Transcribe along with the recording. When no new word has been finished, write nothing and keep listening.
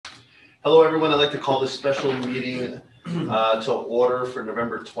Hello, everyone. I'd like to call this special meeting to order for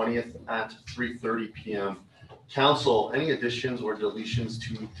November 20th at 3:30 p.m. Council, any additions or deletions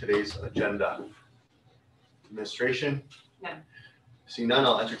to today's agenda? Administration? None. Seeing none,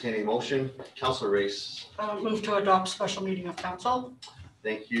 I'll entertain a motion. Councillor Race. Move to adopt special meeting of council.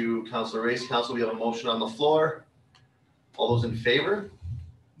 Thank you, Councillor Race. Council, we have a motion on the floor. All those in favor?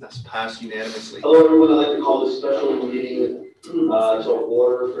 That's passed unanimously. Hello, everyone. I'd like to call this special meeting to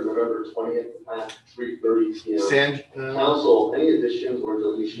order for November 20th at 3:30 p.m. Council, any additions or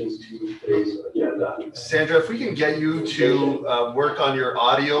deletions to today's agenda? Sandra, if we can get you to work on your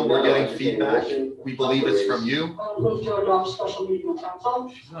audio, we're getting feedback. We believe it's from you. Move to adopt special meeting of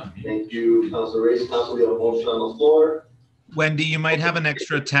council. Thank you, Councillor Race. Council, we have a motion on the floor. Wendy, you might have an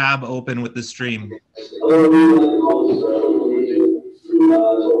extra tab open with the stream. Hello, everyone. I'd like to call this special meeting to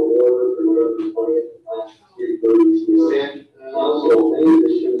order for November 20th at 3:30 p.m. Council, any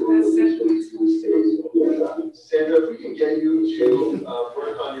additions or deletions to today's agenda? Sandra, if we can get you to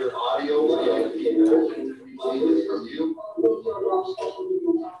work on your audio, we believe it's from you. Move to adopt special meeting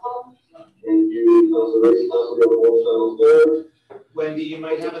of council. Thank you, Councillor Race. Council, we have a motion on the floor. Wendy, you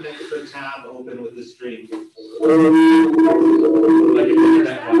might have an extra tab open with the stream.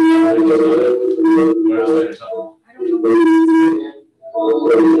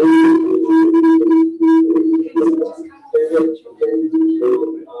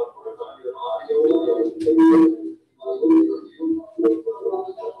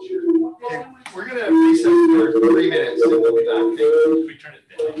 We're going to recess for 3 minutes and we'll be back. We turn it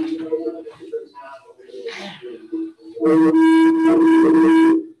down.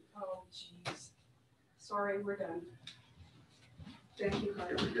 Oh, jeez. Sorry, we're done. Thank you,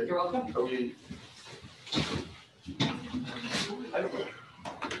 Carter. You're You're welcome. Are we?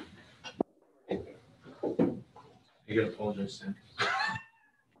 You gotta apologize, Sandy.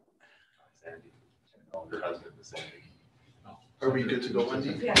 Sandy. No, her husband was Sandy. Are we good to go,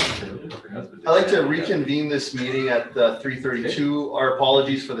 Wendy? Yeah. I'd like to reconvene this meeting at 3:32. Our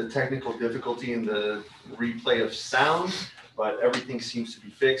apologies for the technical difficulty in the replay of sound, but everything seems to be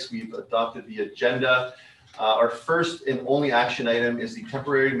fixed. We've adopted the agenda. Our first and only action item is the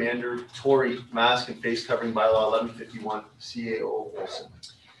temporary mandatory mask and face covering bylaw 1151 CAO Olson.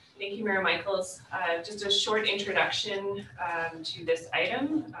 Thank you, Mayor Michaels. Just a short introduction to this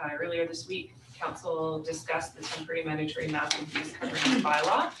item. Earlier this week, Council discussed the temporary mandatory mask and face covering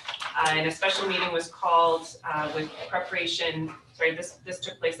bylaw. And a special meeting was called with preparation. Sorry, this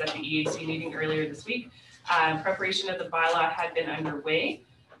took place at the EAC meeting earlier this week. Preparation of the bylaw had been underway.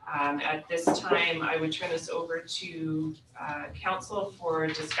 At this time, I would turn this over to Council for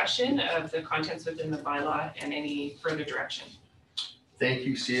discussion of the contents within the bylaw and any further direction. Thank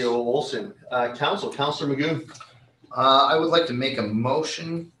you, CAO Olson. Councillor Magoon. I would like to make a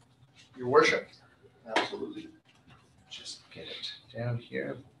motion, Your Worship. Absolutely. Just get it down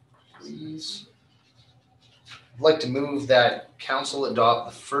here, please. I'd like to move that council adopt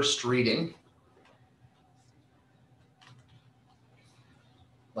the first reading.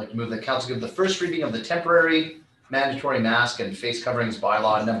 I'd like to move that council give the first reading of the temporary mandatory mask and face coverings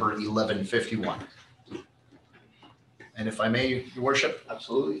bylaw number 1151. And if I may, Your Worship.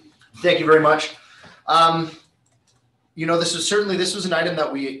 Absolutely. Thank you very much. You know, this was an item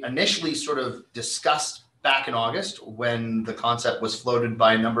that we initially sort of discussed back in August when the concept was floated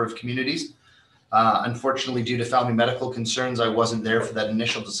by a number of communities. Unfortunately, due to family medical concerns, I wasn't there for that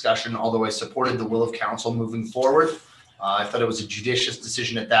initial discussion, although I supported the will of council moving forward. I thought it was a judicious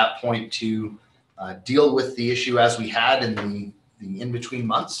decision at that point to deal with the issue as we had in the in-between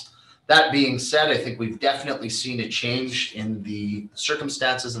months. That being said, I think we've definitely seen a change in the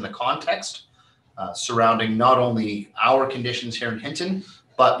circumstances and the context surrounding not only our conditions here in Hinton,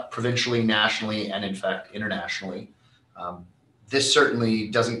 but provincially, nationally, and in fact, internationally. This certainly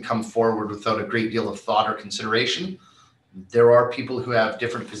doesn't come forward without a great deal of thought or consideration. There are people who have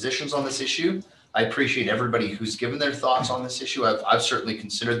different positions on this issue. I appreciate everybody who's given their thoughts on this issue. I've certainly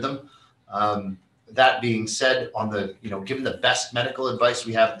considered them. That being said, given the best medical advice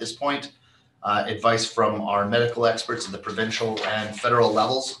we have at this point, advice from our medical experts at the provincial and federal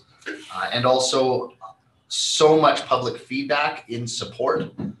levels, and also so much public feedback in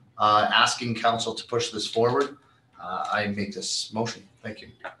support, asking council to push this forward, I make this motion. Thank you.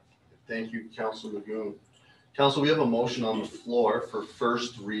 Thank you, Councillor Magoon. Council, we have a motion on the floor for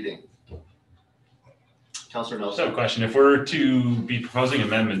first reading. Councillor Nelson. So I have a question. If we're to be proposing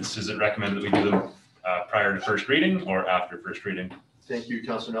amendments, is it recommended that we do them prior to first reading or after first reading? Thank you,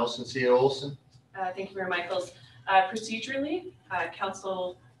 Councillor Nelson. CAO Olson. Thank you, Mayor Michaels. Procedurally,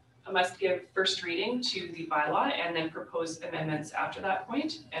 Council must give first reading to the bylaw and then propose amendments after that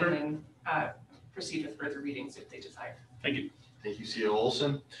point, and then proceed with further readings if they desire. Thank you. Thank you, CEO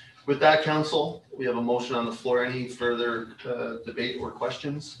Olson. With that, council, we have a motion on the floor. Any further debate or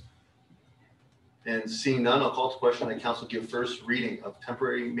questions? And seeing none, I'll call to question that council give first reading of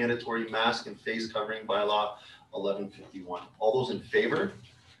temporary mandatory mask and face covering bylaw 1151. All those in favor?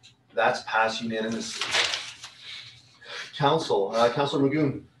 That's passed unanimously. Councilor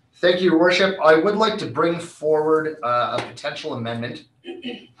Magoon. Thank you, Your Worship. I would like to bring forward a potential amendment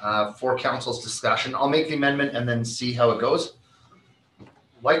for council's discussion. I'll make the amendment and then see how it goes.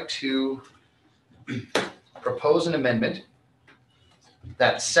 I'd like to propose an amendment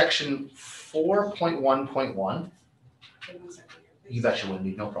that section 4.1.1. You bet you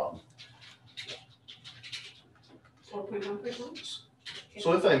wouldn't, no problem. 4.1.1.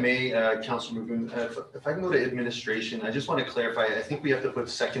 So if I may, Councilor Magoon, if I can go to administration, I just want to clarify, I think we have to put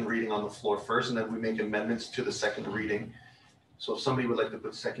second reading on the floor first and then we make amendments to the second reading. So if somebody would like to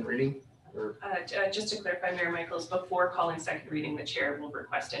put second reading or. Just to clarify, Mayor Michaels, before calling second reading, the chair will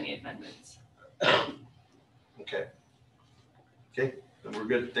request any amendments. Okay. Okay, then we're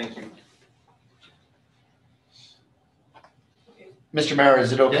good. Thank you. Mr. Mayor,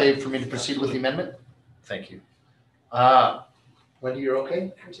 is it okay for me to proceed with the amendment? Thank you. Wendy, you're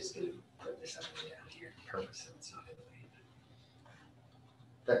okay? I'm just going to put this up and down here. Perfect. So it's not in the way.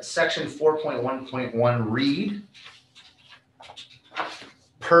 That section 4.1.1 read,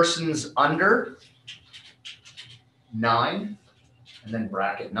 persons under 9, and then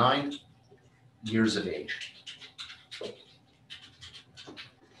bracket 9 years of age.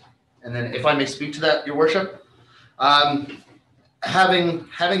 And then if I may speak to that, Your Worship, having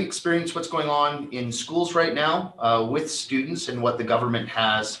experienced what's going on in schools right now with students and what the government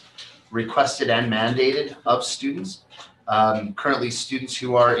has requested and mandated of students, currently students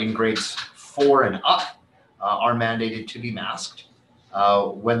who are in grades 4 and up are mandated to be masked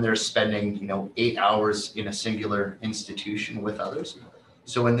when they're spending 8 hours in a singular institution with others.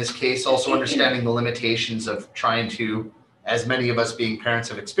 So in this case, also understanding the limitations of trying to, as many of us being parents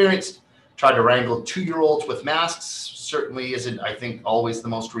have experienced, try to wrangle 2-year-olds with masks certainly isn't, I think, always the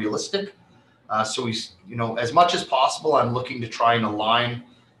most realistic. So we, as much as possible, I'm looking to try and align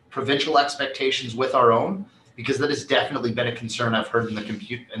provincial expectations with our own, because that has definitely been a concern I've heard in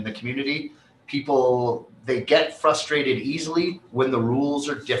the community. People, they get frustrated easily when the rules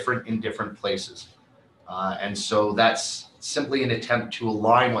are different in different places. And so that's simply an attempt to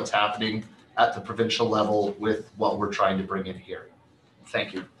align what's happening at the provincial level with what we're trying to bring in here.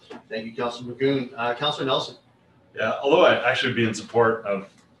 Thank you. Thank you, Councilor Magoon. Councilor Nelson. Yeah, although I actually would be in support of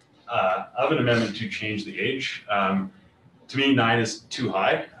an amendment to change the age. To me, 9 is too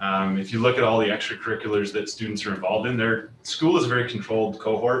high. If you look at all the extracurriculars that students are involved in, their school is a very controlled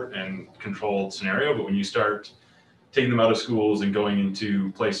cohort and controlled scenario. But when you start taking them out of schools and going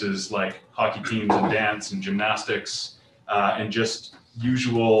into places like hockey teams and dance and gymnastics and just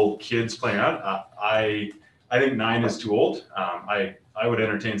usual kids playing out, I think 9 is too old. I would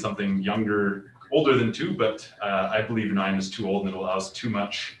entertain something older than 2, but I believe 9 is too old and it allows too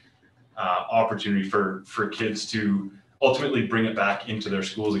much opportunity for kids to ultimately bring it back into their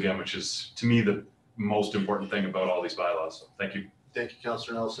schools again, which is, to me, the most important thing about all these bylaws. So thank you. Thank you,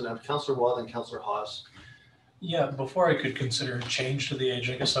 Councilor Nelson. Councilor Watt and Councilor Haas. Yeah, before I could consider a change to the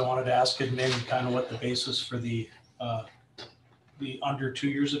age, I guess I wanted to ask admin kind of what the basis for the under 2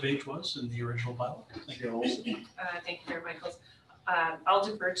 years of age was in the original bylaw. Thank you. Thank you, Mayor Michaels. I'll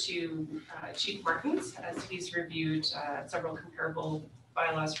defer to Chief Martins as he's reviewed several comparable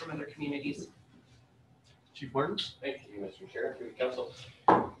bylaws from other communities. Chief Martins. Thank you, Mr. Chair, through the council.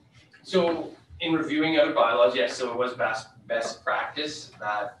 So in reviewing other bylaws, yes, so it was best practice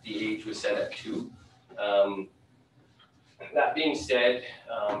that the age was set at 2. That being said,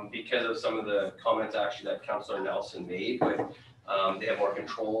 because of some of the comments actually that Councilor Nelson made, with they have more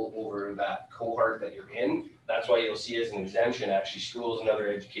control over that cohort that you're in. That's why you'll see as an exemption, actually schools and other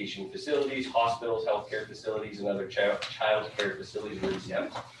education facilities, hospitals, healthcare facilities, and other child care facilities were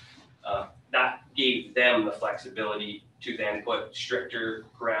exempt. That gave them the flexibility to then put stricter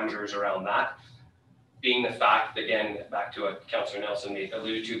parameters around that. Being the fact, again, back to what Councilor Nelson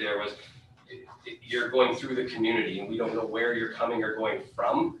alluded to, there was, you're going through the community and we don't know where you're coming or going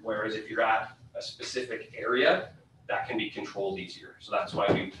from. Whereas if you're at a specific area, that can be controlled easier. So that's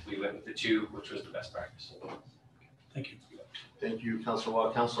why we went with the 2, which was the best practice. Thank you. Thank you, Councilor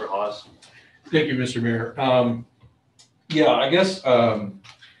Watt. Councilor Haas. Thank you, Mr. Mayor. Yeah, I guess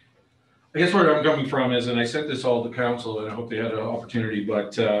where I'm coming from is, and I sent this all to council and I hope they had an opportunity,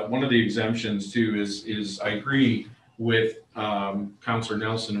 but one of the exemptions too is I agree with Councilor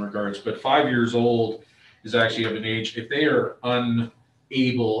Nelson in regards, but 5 years old is actually of an age, if they are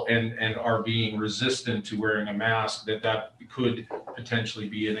able and are being resistant to wearing a mask, that could potentially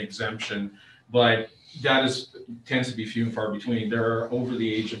be an exemption. But that tends to be few and far between. There are, over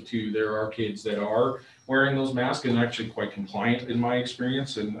the age of 2, there are kids that are wearing those masks and actually quite compliant in my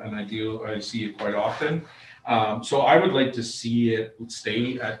experience, and I see it quite often. So I would like to see it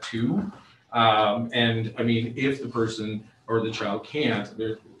stay at 2. And I mean, if the person or the child can't,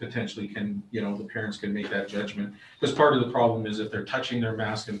 there potentially can, the parents can make that judgment. Because part of the problem is if they're touching their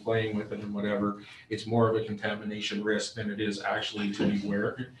mask and playing with it and whatever, it's more of a contamination risk than it is actually to be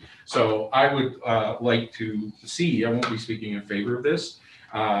wearing. So I would like to see, I won't be speaking in favor of this.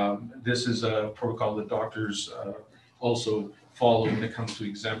 This is a protocol that doctors also follow when it comes to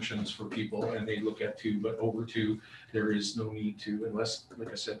exemptions for people, and they look at 2, but over 2, there is no need to, unless,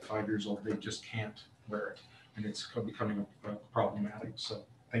 like I said, 5 years old, they just can't wear it. And it's becoming problematic. So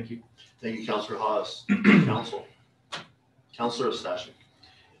thank you. Thank you, Councillor Haas. Councillor Stashik.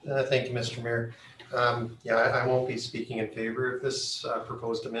 Thank you, Mr. Mayor. I won't be speaking in favor of this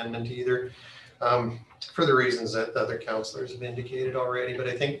proposed amendment either, for the reasons that other councillors have indicated already. But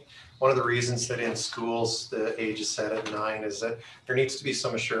I think one of the reasons that in schools the age is set at 9 is that there needs to be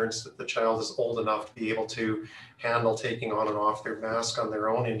some assurance that the child is old enough to be able to handle taking on and off their mask on their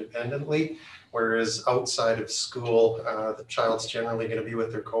own independently. Whereas outside of school, the child's generally going to be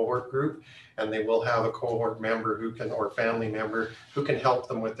with their cohort group, and they will have a cohort member or family member who can help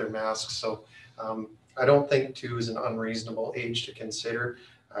them with their masks. So I don't think 2 is an unreasonable age to consider.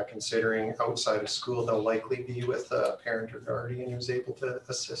 Considering outside of school, they'll likely be with a parent or guardian who's able to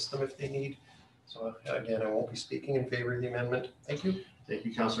assist them if they need. So again, I won't be speaking in favor of the amendment. Thank you. Thank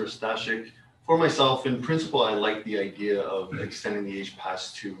you, Councillor Stashik. For myself, in principle, I like the idea of extending the age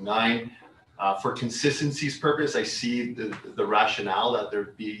past to 9. For consistency's purpose, I see the rationale that there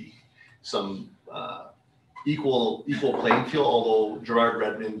be some equal playing field, although Gerard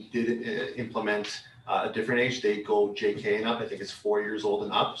Redmond did implement a different age. They go JK and up. I think it's 4 years old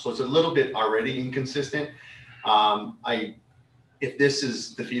and up. So it's a little bit already inconsistent. If this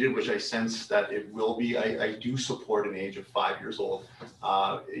is defeated, which I sense that it will be, I do support an age of 5 years old.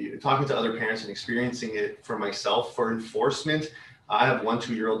 Talking to other parents and experiencing it for myself, for enforcement, I have 1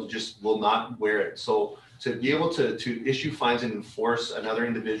 2-year-old who just will not wear it. So to be able to issue fines and enforce another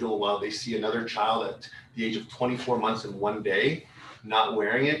individual while they see another child at the age of 24 months and 1 day not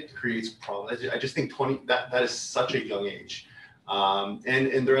wearing it creates problems. I just think that is such a young age.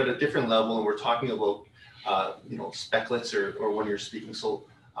 And they're at a different level, and we're talking about specklets or when you're speaking. So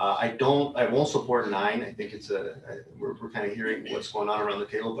I won't support 9. I think we're kind of hearing what's going on around the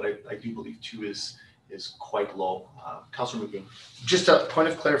table, but I do believe 2 is quite low. Councillor McGinn. Just a point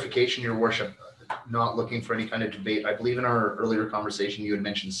of clarification, Your Worship, not looking for any kind of debate. I believe in our earlier conversation, you had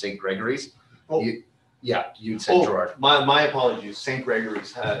mentioned St. Gregory's. Oh. You'd said Gerard. My apologies. St.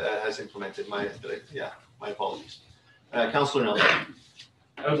 Gregory's has implemented my apologies. Councillor Nelson.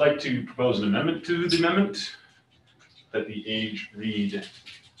 I would like to propose an amendment to the amendment that the age read.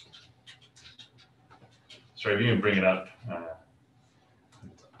 Sorry, if you can bring it up.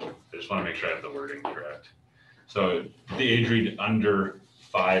 I just want to make sure I have the wording correct. So the age read under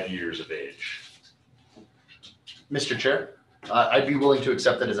 5 years of age. Mr. Chair, I'd be willing to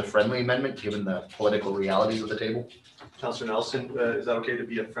accept that as a friendly amendment, given the political realities of the table. Councillor Nelson, is that okay to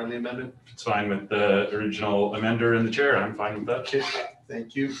be a friendly amendment? It's fine with the original amender and the chair. I'm fine with that. Okay,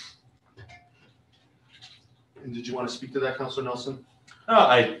 thank you. And did you want to speak to that, Councillor Nelson?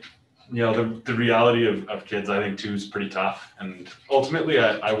 The reality of kids, I think 2 is pretty tough. And ultimately,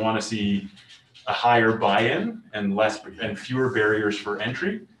 I want to see a higher buy-in and fewer barriers for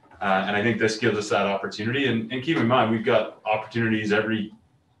entry. And I think this gives us that opportunity. And keep in mind, we've got opportunities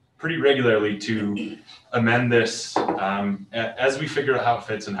pretty regularly to amend this as we figure out how it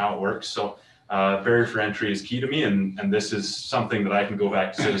fits and how it works. So barrier for entry is key to me, and this is something that I can go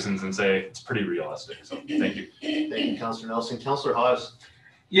back to citizens and say it's pretty realistic. So thank you. Thank you, Councillor Nelson. Councillor Haas.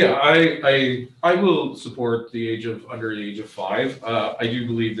 Yeah, I will support under the age of 5. I do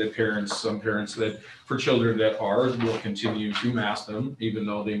believe that some parents that for children that will continue to mask them, even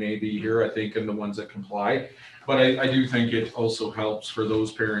though they may be here, I think, and the ones that comply. But I do think it also helps for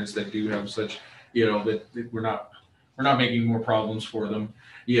those parents that do have such, that we're not making more problems for them,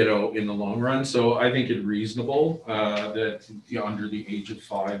 in the long run. So I think it's reasonable that under the age of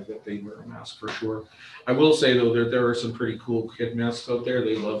 5 that they wear a mask for sure. I will say though that there are some pretty cool kid masks out there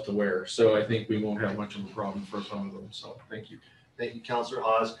they love to wear. So I think we won't have much of a problem for some of them. So thank you. Thank you, Councillor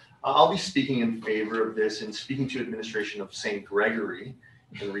Haas. I'll be speaking in favor of this and speaking to administration of St. Gregory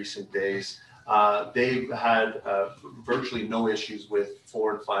in recent days. They've had virtually no issues with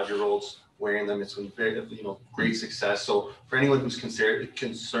 4 and 5-year-olds wearing them. It's been very, great success. So for anyone who's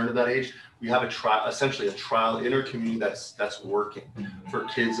concerned at that age, we have essentially a trial in our community that's working for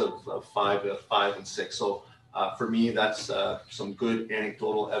kids of 5 and 6. So for me, that's some good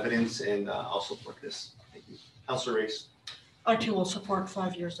anecdotal evidence, and I'll support this. Thank you. Councillor Race. I too will support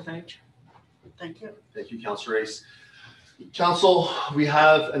 5 years of age. Thank you. Thank you, Councillor Race. Council, we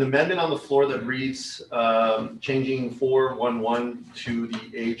have an amendment on the floor that reads changing 411 to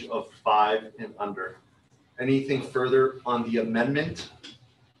the age of 5 and under. Anything further on the amendment?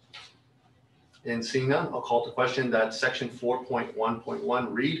 And seeing none, I'll call to question that section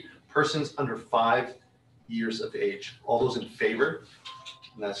 4.1.1 read persons under 5 years of age. All those in favor?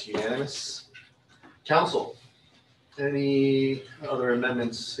 And that's unanimous. Council, any other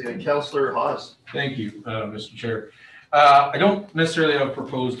amendments? Councillor Hawes. Thank you, Mr. Chair. I don't necessarily have a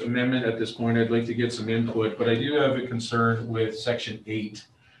proposed amendment at this point. I'd like to get some input, but I do have a concern with section 8.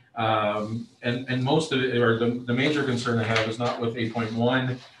 And most of it, or the major concern I have is not with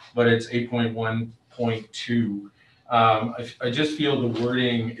 8.1, but it's 8.1.2. I just feel the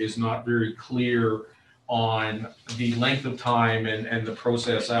wording is not very clear on the length of time and the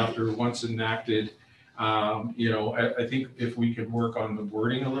process after once enacted. I think if we could work on the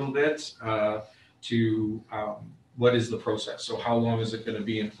wording a little bit to what is the process? So how long is it going to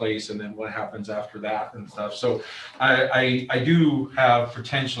be in place, and then what happens after that and stuff? So I do have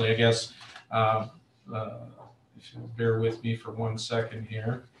potentially, I guess, if you'll bear with me for 1 second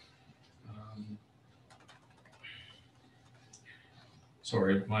here.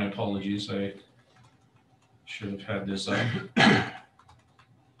 Sorry, my apologies. I should have had this up. If I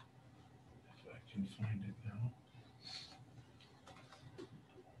can find it now.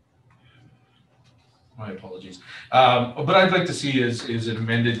 My apologies. But I'd like to see is it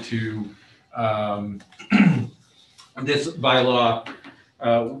amended to this bylaw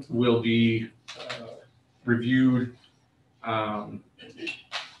will be reviewed.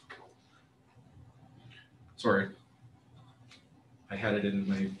 Sorry, I had it in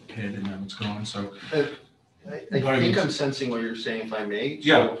my head and now it's gone. So I think I'm sensing what you're saying, if I may.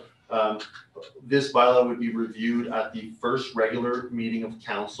 Yeah. So, this bylaw would be reviewed at the first regular meeting of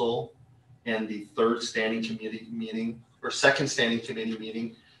council and the third standing committee meeting, or second standing committee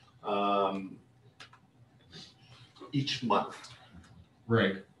meeting each month.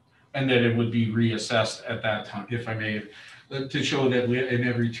 Right. And then it would be reassessed at that time, if I may, to show that in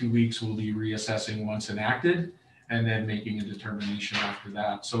every 2 weeks we'll be reassessing once enacted and then making a determination after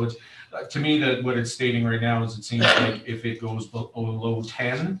that. So it's, to me, that what it's stating right now is it seems like if it goes below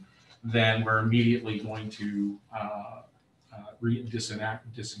 10, then we're immediately going to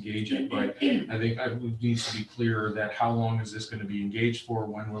disengage it. But I think it needs to be clear that how long is this going to be engaged for,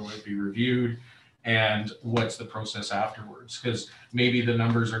 when will it be reviewed, and what's the process afterwards? Because maybe the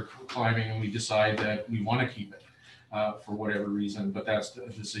numbers are climbing and we decide that we want to keep it for whatever reason, but that's the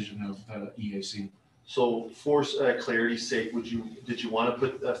decision of the EAC. So for clarity's sake, did you want to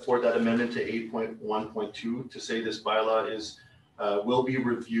put forward that amendment to 8.1.2 to say this bylaw is will be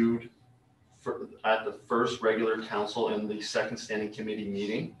reviewed at the first regular council and the second standing committee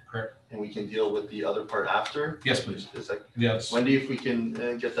meeting? Correct. And we can deal with the other part after? Yes, please. Is that, yes. Wendy, if we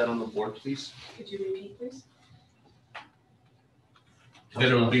can get that on the board, please. Could you repeat, please?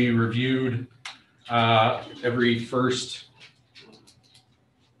 That it will be reviewed every first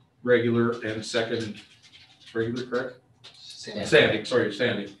regular and second regular, correct?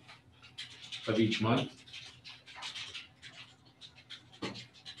 Standing of each month.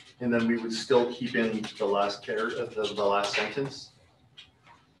 And then we would still keep in the last the last sentence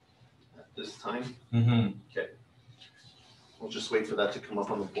at this time. Mm-hmm. Okay. We'll just wait for that to come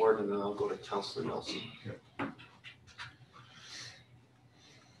up on the board, and then I'll go to Councillor Nelson. Okay.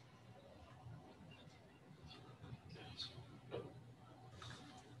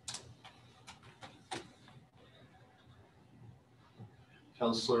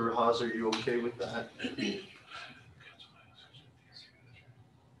 Councillor Hawes, are you okay with that?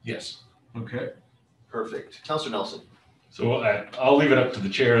 Yes. Okay. Perfect. Councillor Nelson. So I'll leave it up to the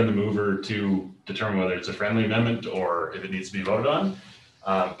chair and the mover to determine whether it's a friendly amendment or if it needs to be voted on.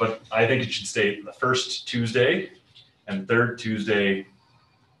 But I think it should state the first Tuesday and third Tuesday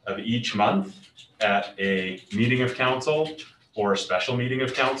of each month at a meeting of council or a special meeting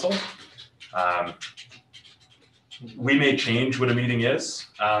of council. We may change what a meeting is.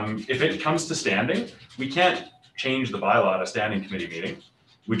 If it comes to standing, we can't change the bylaw at a standing committee meeting,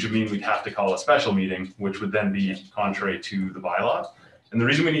 which would mean we'd have to call a special meeting, which would then be contrary to the bylaw. And the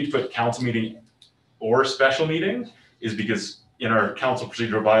reason we need to put council meeting or special meeting is because in our council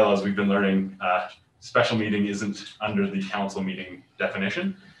procedural bylaws, we've been learning special meeting isn't under the council meeting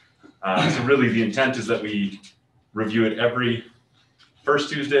definition. So really the intent is that we review it every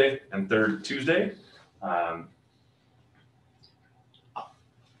first Tuesday and third Tuesday.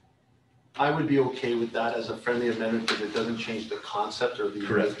 I would be okay with that as a friendly amendment because it doesn't change the concept or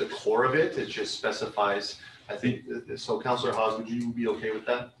Correct. the core of it. It just specifies, I think, so Councillor Hawes, would you be okay with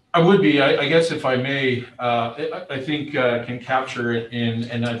that? I would be, I guess if I may, I think can capture it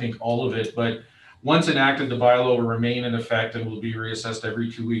and I think all of it, but once enacted, the bylaw will remain in effect and will be reassessed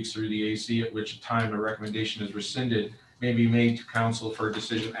every 2 weeks through the AC, at which time a recommendation is rescinded, may be made to council for a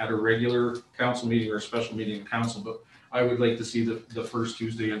decision at a regular council meeting or a special meeting of council. But I would like to see the first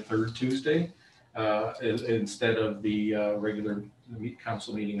Tuesday and third Tuesday instead of the regular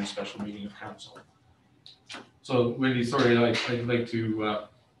council meeting and special meeting of council. So Wendy, sorry, I'd like to,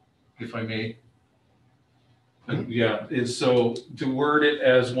 if I may. Yeah, it's so to word it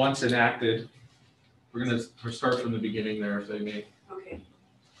as once enacted, we're gonna start from the beginning there, if I may. Okay.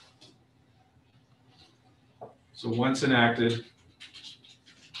 So once enacted,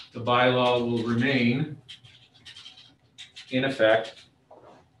 the bylaw will remain in effect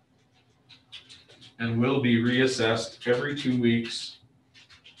and will be reassessed every 2 weeks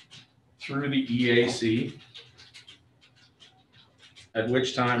through the EAC, at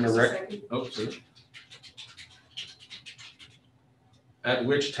which time at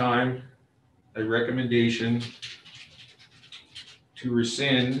which time a recommendation to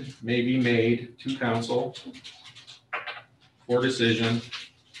rescind may be made to council for decision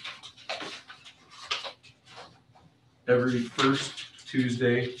every first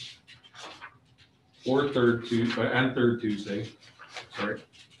Tuesday or third Tuesday, sorry,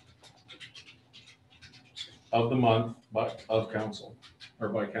 of the month, but of council or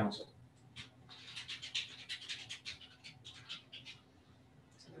by council.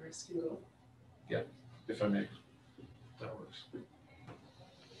 So the rest can go. If I may, that works.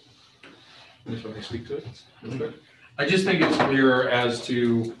 If I may speak to it. Okay. I just think it's clear as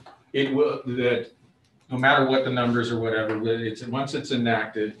to it will, that no matter what the numbers or whatever, it's once it's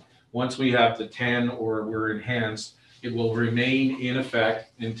enacted, once we have the 10 or we're enhanced, it will remain in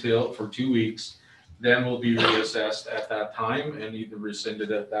effect until for 2 weeks. Then will be reassessed at that time and either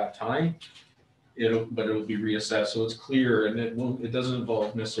rescinded at that time. But it'll be reassessed, so it's clear, and it doesn't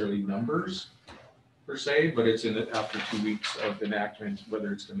involve necessarily numbers per se, but it's in it after 2 weeks of enactment,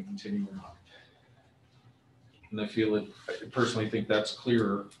 whether it's going to continue or not. And I personally think that's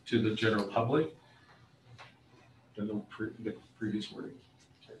clearer to the general public than the previous wording.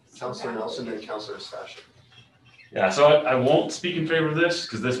 Councillor Nelson and Councillor Stashik. Yeah, so I won't speak in favor of this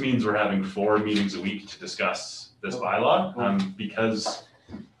because this means we're having 4 meetings a week to discuss this bylaw because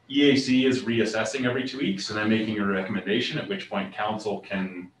EAC is reassessing every 2 weeks and I'm making a recommendation at which point council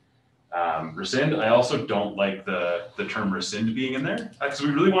can rescind. I also don't like the term rescind being in there because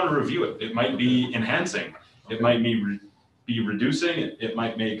we really want to review it. It might be enhancing, it might be reducing, it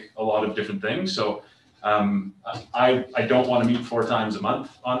might make a lot of different things. So I don't want to meet 4 times a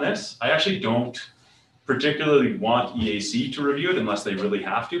month on this. I actually don't particularly want EAC to review it unless they really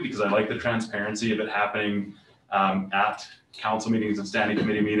have to, because I like the transparency of it happening at council meetings and standing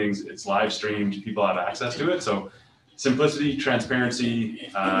committee meetings. It's live streamed, people have access to it. So simplicity,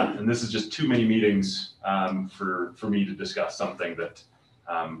 transparency, and this is just too many meetings for me to discuss something that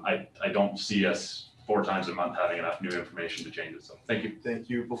I don't see us 4 times a month having enough new information to change it. So thank you. Thank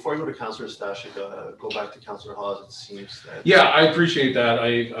you. Before I go to Councillor Stashik, go back to Councillor Hawes. It seems that. Yeah, I appreciate that.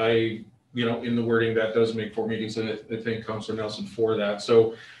 I in the wording that does make 4 meetings, and I thank Councillor Nelson for that.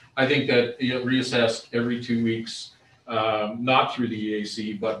 So I think that reassessed every 2 weeks, not through the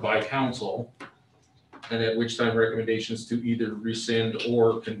EAC, but by council, and at which time recommendations to either rescind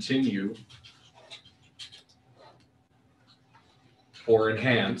or continue or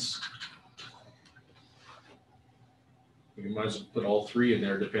enhance. We might as well put all 3 in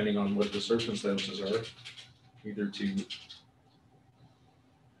there depending on what the circumstances are, either to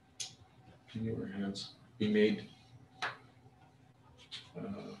continue or enhance, be made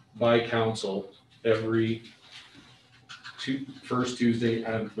by council every first Tuesday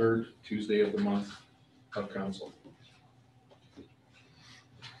and third Tuesday of the month of council.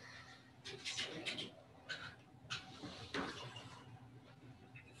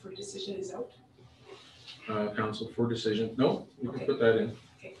 For decision is out. Council for decision. No, we can put that in.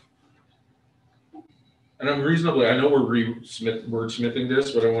 Okay. And I'm reasonably, I know we're wordsmithing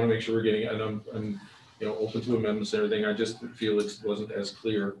this, but I want to make sure we're getting, and I'm open to amendments and everything. I just feel it wasn't as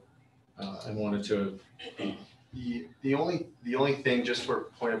clear and wanted to. The only thing, just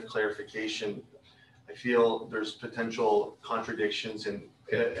for point of clarification, I feel there's potential contradictions in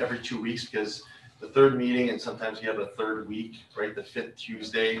every 2 weeks because the third meeting, and sometimes you have a third week, right? The 5th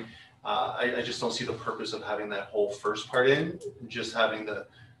Tuesday, I just don't see the purpose of having that whole first part in, just having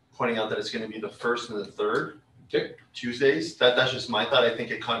pointing out that it's gonna be the first and the third Tuesdays. That's just my thought. I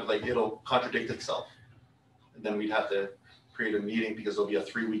think it'll contradict itself. And then we'd have to create a meeting because there'll be a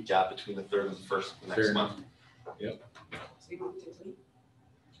 3-week gap between the third and the first of the next Fair month. Yep. So you want to delete?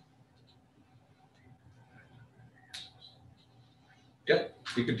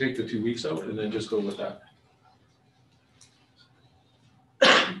 We could take the 2 weeks out and then just go with that.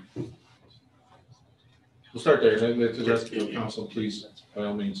 We'll start there. Then the rest of the council, please, by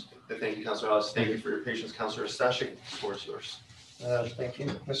all means. Thank you, Councillor Ellis. Thank you for your patience, Councillor Stashik. The floor is yours. Thank you,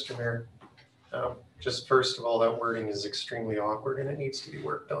 Mr. Mayor. Just first of all, that wording is extremely awkward and it needs to be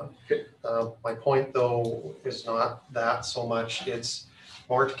worked on. Okay. My point though is not that so much, it's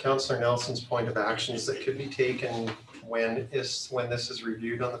more to Councillor Nelson's point of actions that could be taken when this is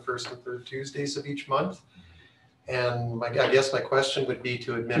reviewed on the first and third Tuesdays of each month. And I guess my question would be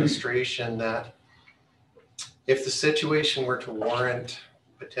to administration that if the situation were to warrant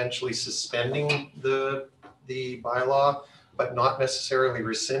potentially suspending the bylaw, but not necessarily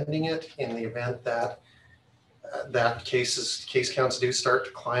rescinding it in the event that case counts do start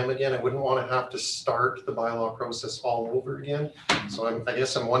to climb again, I wouldn't want to have to start the bylaw process all over again. So I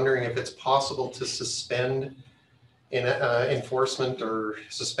guess I'm wondering if it's possible to suspend enforcement or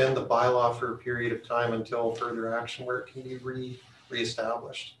suspend the bylaw for a period of time until further action where it can be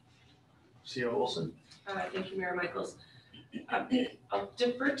reestablished. CEO Olson. Thank you, Mayor Michaels. I'll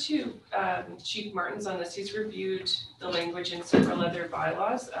defer to Chief Martins on this. He's reviewed the language in several other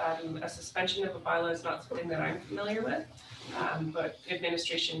bylaws. A suspension of a bylaw is not something that I'm familiar with, but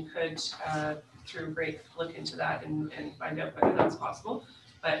administration could, through break, look into that and find out whether that's possible.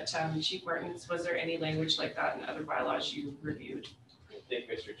 But Chief Martins, was there any language like that in other bylaws you reviewed? Thank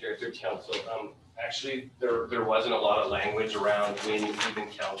you, Mr. Chair, through council. Actually, there wasn't a lot of language around when even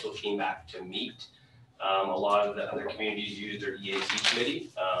council came back to meet. A lot of the other communities use their EAC committee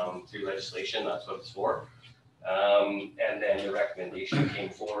through legislation, that's what it's for. And then the recommendation came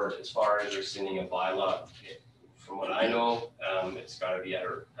forward as far as rescinding a bylaw. From what I know, it's got to be at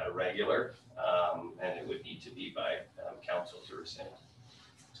a regular, and it would need to be by council to rescind.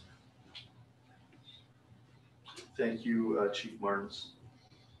 Thank you, Chief Martins.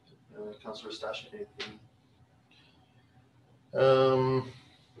 Councillor Stashik, anything?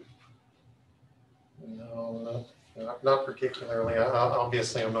 No, not particularly.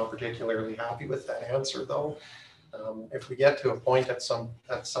 Obviously, I'm not particularly happy with that answer, though. If we get to a point at some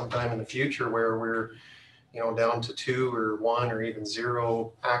time in the future where we're, down to 2 or 1 or even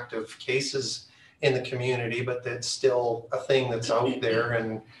 0 active cases in the community, but that's still a thing that's out there,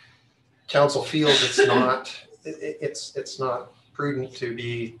 and council feels it's not prudent to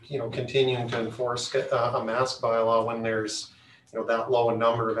be, continuing to enforce a mask bylaw when there's, that low a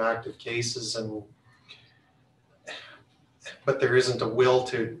number of active cases, but there isn't a will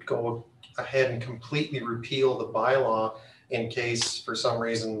to go ahead and completely repeal the bylaw in case for some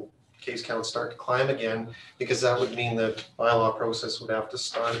reason case counts start to climb again, because that would mean the bylaw process would have to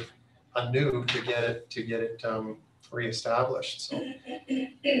start anew to get it reestablished. So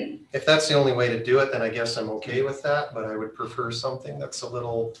if that's the only way to do it, then I guess I'm okay with that, but I would prefer something that's a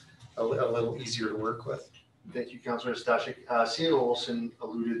little easier to work with. Thank you, Councillor Stashik. CEO Olson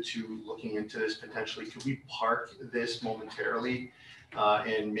alluded to looking into this potentially. Could we park this momentarily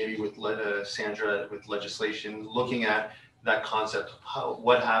and maybe with Sandra with legislation, looking at that concept,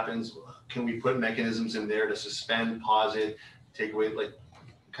 what happens? Can we put mechanisms in there to suspend, pause it, take away,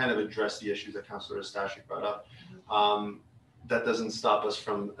 kind of address the issues that Councillor Stashik brought up? That doesn't stop us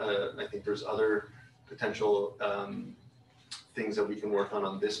from, I think there's other potential things that we can work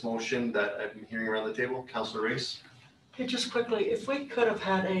on this motion that I've been hearing around the table. Councillor Race? Okay, just quickly, if we could have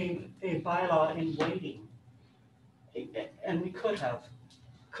had a bylaw in waiting, and we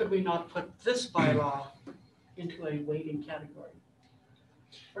could we not put this bylaw into a waiting category?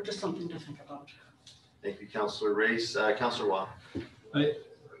 Or just something to think about. Thank you, Councillor Race. Councillor Waugh.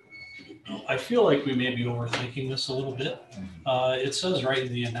 I feel like we may be overthinking this a little bit. It says right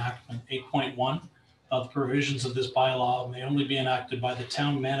in the enactment, 8.1, the provisions of this bylaw may only be enacted by the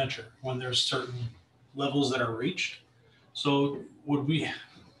town manager when there's certain levels that are reached. So it would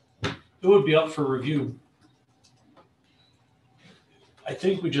be up for review. I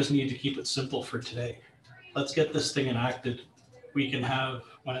think we just need to keep it simple for today. Let's get this thing enacted. We can have,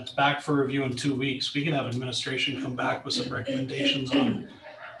 when it's back for review in 2 weeks, we can have administration come back with some recommendations on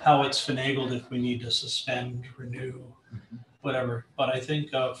how it's finagled if we need to suspend, renew, whatever. But I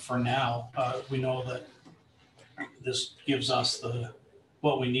think for now, we know that this gives us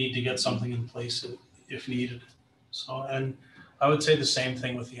what we need to get something in place if needed. So, and I would say the same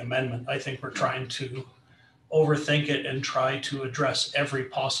thing with the amendment. I think we're trying to overthink it and try to address every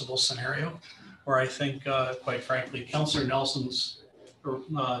possible scenario. Where I think, quite frankly, Councillor Nelson's, or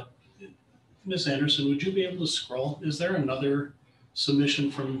Ms. Anderson, would you be able to scroll? Is there another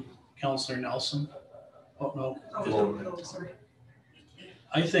submission from Councillor Nelson? Oh, no. Oh, sorry.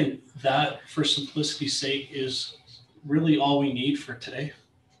 I think that, for simplicity's sake, is really all we need for today.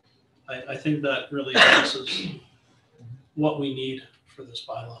 I think that really addresses what we need for this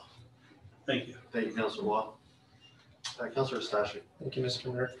bylaw. Thank you. Thank you, Councillor Waugh. Councillor Stashik. Thank you,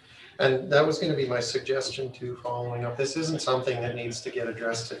 Mr. Mayor. And that was going to be my suggestion too, following up. This isn't something that needs to get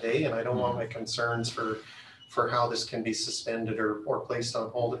addressed today, and I don't want my concerns for how this can be suspended or placed on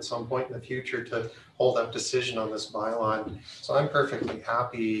hold at some point in the future to hold up decision on this bylaw. And so I'm perfectly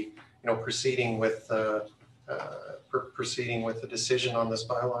happy, proceeding with the decision on this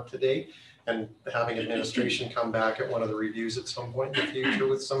bylaw today, and having administration come back at one of the reviews at some point in the future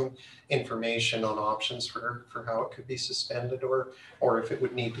with some information on options for how it could be suspended or if it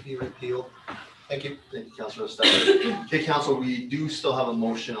would need to be repealed. Thank you. Thank you, Councillor Stashik. Okay, Council, we do still have a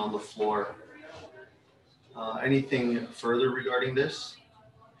motion on the floor. Anything further regarding this?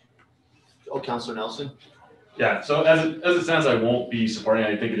 Oh, Councillor Nelson. Yeah, so as it stands, I won't be supporting it.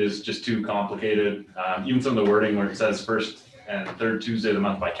 I think it is just too complicated. Even some of the wording where it says first and third Tuesday of the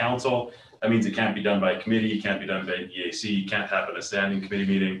month by council, that means it can't be done by committee, can't be done by EAC, can't happen at a standing committee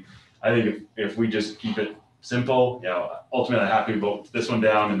meeting. I think if we just keep it simple, ultimately I'm happy to vote this one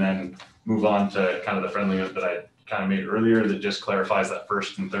down and then move on to kind of the friendly that I kind of made earlier that just clarifies that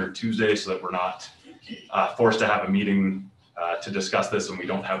first and third Tuesday so that we're not forced to have a meeting to discuss this and we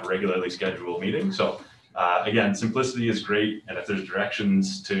don't have a regularly scheduled meeting. So again, simplicity is great. And if there's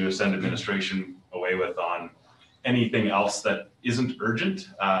directions to send administration away with on anything else that isn't urgent,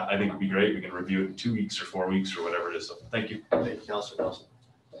 I think would be great. We can review it in 2 weeks or 4 weeks or whatever it is. So thank you. Thank you, Councillor Nelson.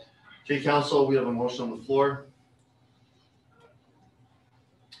 Okay, Council, we have a motion on the floor.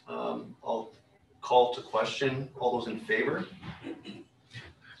 I'll call to question. All those in favor?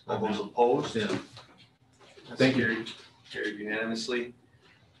 All those opposed? Yeah. Thank you. Carried unanimously.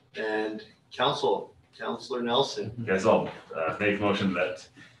 And Councillor Nelson. Yes, I'll make a motion that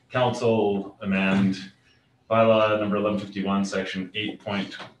council amend bylaw number 1151, section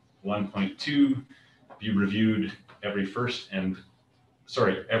 8.1.2 be reviewed every first and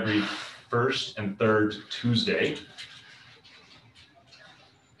third Tuesday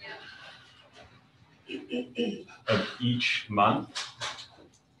of each month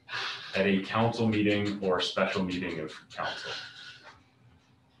at a council meeting or special meeting of council.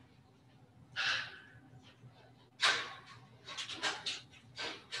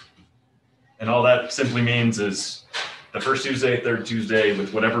 And all that simply means is the first Tuesday, third Tuesday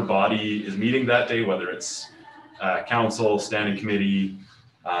with whatever body is meeting that day, whether it's council, standing committee,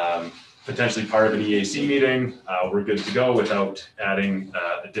 potentially part of an EAC meeting, we're good to go without adding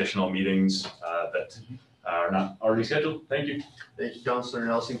additional meetings that are not already scheduled. Thank you. Thank you, Councillor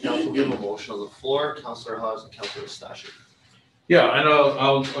Nelson. Council, we have a motion on the floor. Councillor Hawes and Councillor Stashik. Yeah, and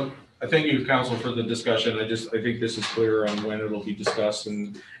I thank you, council, for the discussion. I think this is clear on when it'll be discussed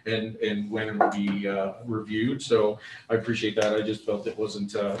and when it will be reviewed. So I appreciate that. I just felt it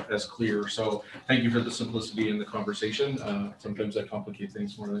wasn't as clear. So thank you for the simplicity in the conversation. Sometimes that complicates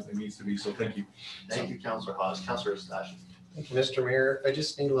things more than it needs to be. So thank you. Thank you, Councillor Hawes. Councillor Stashik. Thank you, Mr. Mayor. I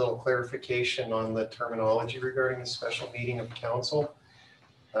just need a little clarification on the terminology regarding the special meeting of council.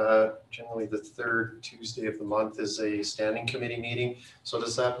 Generally, the third Tuesday of the month is a standing committee meeting. So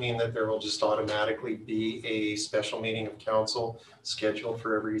does that mean that there will just automatically be a special meeting of council scheduled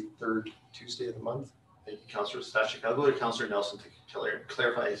for every third Tuesday of the month? Thank you, Councillor Stashik. I'll go to Councillor Nelson to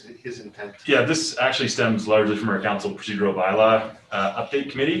clarify his intent. Yeah, this actually stems largely from our council procedural bylaw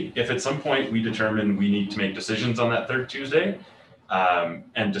update committee. If at some point we determine we need to make decisions on that third Tuesday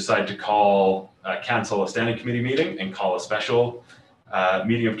and decide to cancel a standing committee meeting and call a special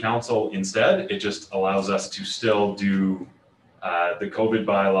meeting of council instead, it just allows us to still do the COVID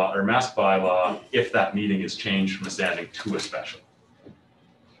bylaw or mask bylaw if that meeting is changed from a standing to a special.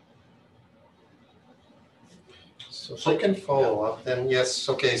 So if I can follow up, then yes,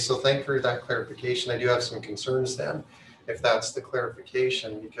 okay, so thank you for that clarification. I do have some concerns then, if that's the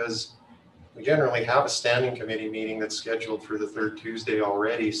clarification, because we generally have a standing committee meeting that's scheduled for the third Tuesday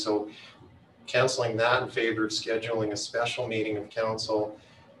already. So canceling that in favor of scheduling a special meeting of council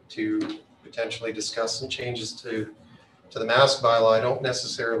to potentially discuss some changes to the mask bylaw, I don't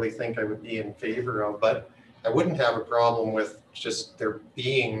necessarily think I would be in favor of, but I wouldn't have a problem with just there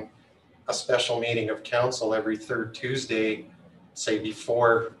being a special meeting of council every third Tuesday, say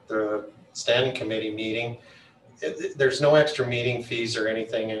before the standing committee meeting, there's no extra meeting fees or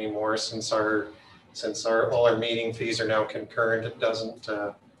anything anymore since all our meeting fees are now concurrent. It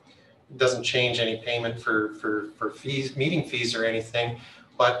doesn't change any payment for fees, meeting fees or anything.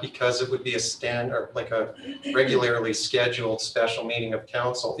 But because it would be like a regularly scheduled special meeting of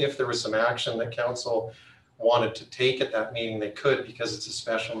council, if there was some action that council wanted to take at that meeting, they could, because it's a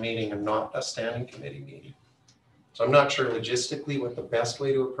special meeting and not a standing committee meeting. So I'm not sure logistically what the best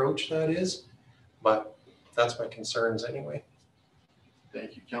way to approach that is, but that's my concerns anyway.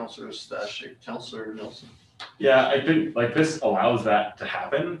 Thank you, Councillor Stashik. Councillor Nelson. Yeah, I think like this allows that to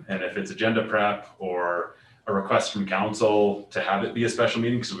happen, and if it's agenda prep or a request from council to have it be a special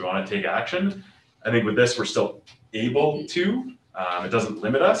meeting because we want to take action, I think with this we're still able to. It doesn't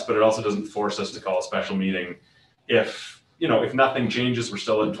limit us, but it also doesn't force us to call a special meeting if nothing changes, we're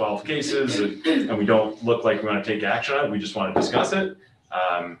still at 12 cases and we don't look like we want to take action on it, we just want to discuss it.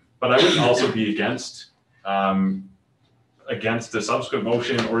 But I wouldn't also be against a subsequent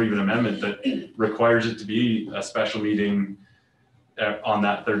motion or even amendment that requires it to be a special meeting on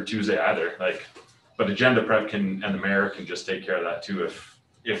that third Tuesday either. But agenda prep and the mayor can just take care of that too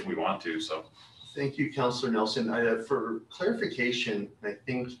if we want to. So. Thank you, Councillor Nelson. For clarification, I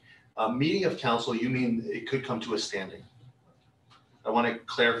think meeting of council, you mean it could come to a standing? I want to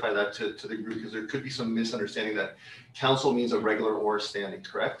clarify that to the group because there could be some misunderstanding that council means a regular or a standing,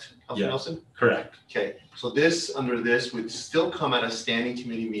 correct? Councillor Nelson? Correct. Okay, so under this would still come at a standing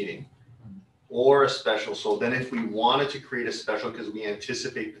committee meeting or a special. So then if we wanted to create a special because we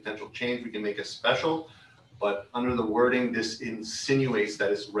anticipate potential change, we can make a special. But under the wording, this insinuates that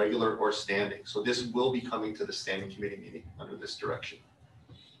it's regular or standing. So this will be coming to the standing committee meeting under this direction.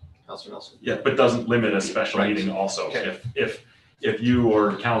 Councillor Nelson. Yeah, but doesn't limit a special meeting also. Okay. If you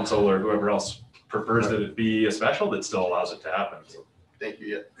or council or whoever else prefers that it be a special, that still allows it to happen. So. Thank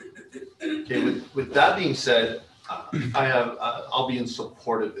you. Yeah. Okay. With that being said, I'll be in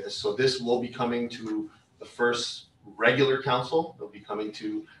support of this. So this will be coming to the first regular council. It'll be coming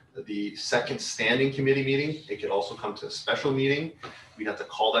to the second standing committee meeting. It could also come to a special meeting. We'd have to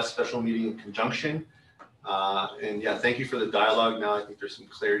call that special meeting in conjunction. And yeah, thank you for the dialogue. Now I think there's some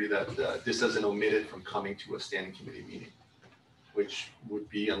clarity that this isn't omitted from coming to a standing committee meeting, which would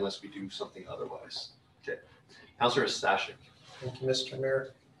be unless we do something otherwise. Okay. Councillor Stashik. Thank you, Mr.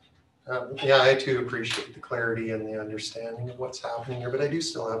 Mayor. Yeah, I too appreciate the clarity and the understanding of what's happening here, but I do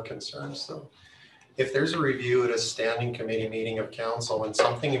still have concerns though. If there's a review at a standing committee meeting of council and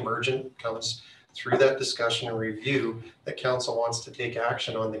something emergent comes through that discussion and review that council wants to take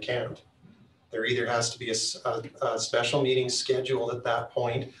action on, they can't. There either has to be a special meeting scheduled at that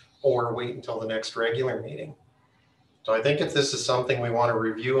point or wait until the next regular meeting. So I think if this is something we want to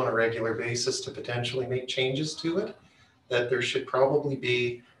review on a regular basis to potentially make changes to it, that there should probably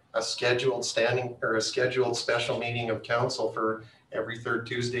be a scheduled standing or a scheduled special meeting of council for every third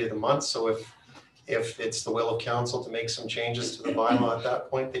Tuesday of the month. So if it's the will of council to make some changes to the bylaw at that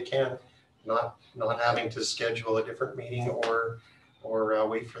point, they can, not having to schedule a different meeting or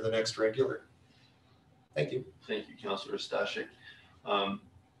wait for the next regular. Thank you. Thank you, Councillor Stashik.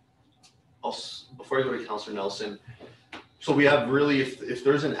 Before I go to Councillor Nelson, so we have really, if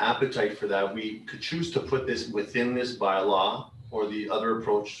there's an appetite for that, we could choose to put this within this bylaw, or the other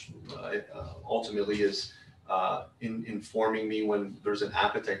approach ultimately is informing me when there's an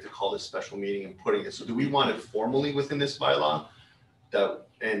appetite to call this special meeting and putting it. So do we want it formally within this bylaw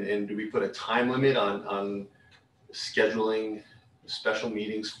and do we put a time limit on scheduling special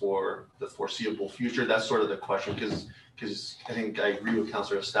meetings for the foreseeable future? That's sort of the question, because I think I agree with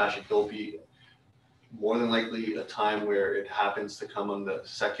Councillor Stashik. There'll be more than likely a time where it happens to come on the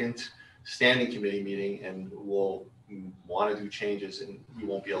second standing committee meeting and we'll want to do changes and we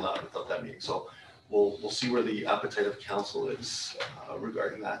won't be allowed without that meeting. So we'll see where the appetite of council is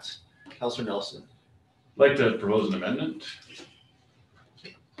regarding that. Councillor Nelson. I'd like to propose an amendment.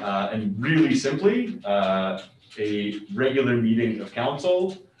 And really simply, a regular meeting of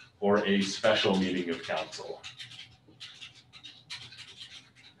council or a special meeting of council.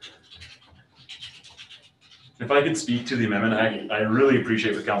 If I could speak to the amendment, I really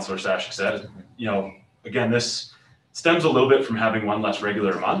appreciate what Councillor Stashik said. Again, this stems a little bit from having one less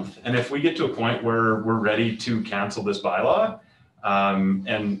regular month. And if we get to a point where we're ready to cancel this bylaw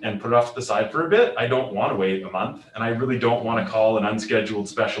and put it off to the side for a bit, I don't want to wait a month. And I really don't want to call an unscheduled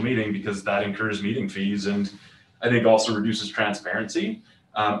special meeting because that incurs meeting fees and I think also reduces transparency.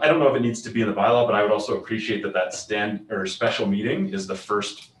 I don't know if it needs to be in the bylaw, but I would also appreciate that special meeting is the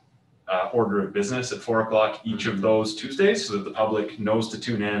first order of business at 4 o'clock each of those Tuesdays so that the public knows to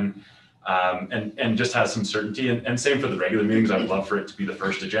tune in and just has some certainty. And same for the regular meetings. I would love for it to be the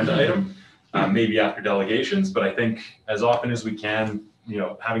first agenda item. maybe after delegations, but I think as often as we can,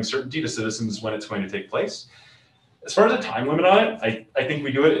 having certainty to citizens when it's going to take place. As far as a time limit on it, I think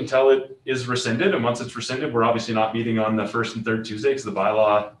we do it until it is rescinded. And once it's rescinded, we're obviously not meeting on the first and third Tuesday because the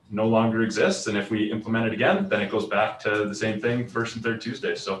bylaw no longer exists. And if we implement it again, then it goes back to the same thing, first and third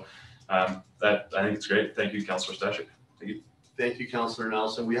Tuesday. So that I think it's great. Thank you, Councillor Stashik. Thank you. Thank you, Councillor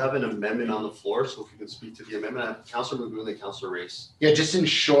Nelson. We have an amendment on the floor, so if you can speak to the amendment. Councillor Magoon and Councillor Race. Yeah, just in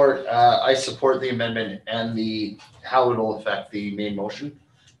short, I support the amendment and how it'll affect the main motion.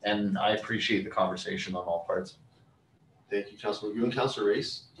 And I appreciate the conversation on all parts. Thank you, Councillor Magoon. Councillor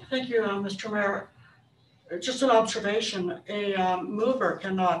Race. Thank you, Mr. Mayor. Just an observation, a mover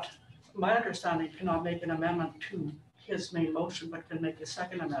cannot, my understanding, cannot make an amendment to his main motion, but can make a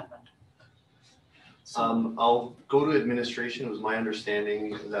second amendment. I'll go to administration. It was my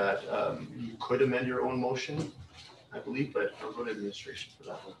understanding that you could amend your own motion, I believe, but I'll go to administration for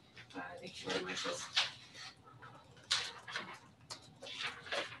that one. Thank you very much.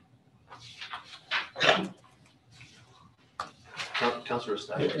 Councillor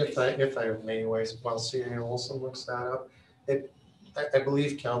Stashik. If I may, while CA Olson looks that up, I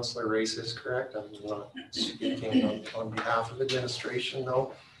believe Councillor Race is correct. I'm not speaking on behalf of administration,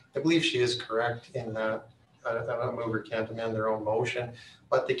 though. I believe she is correct in that a mover can't amend their own motion,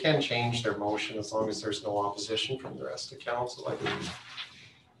 but they can change their motion as long as there's no opposition from the rest of council, I believe.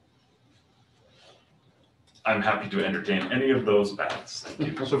 I'm happy to entertain any of those paths.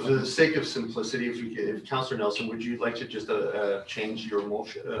 Thank you. So for the sake of simplicity, if Councillor Nelson, would you like to just change your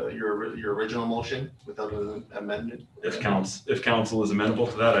motion, your original motion without an amendment? If council is amenable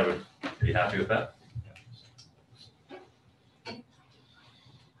to that, I would be happy with that.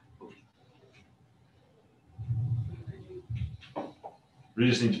 We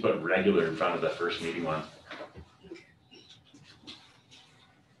just need to put regular in front of the first meeting one.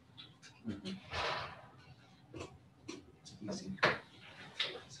 Easy.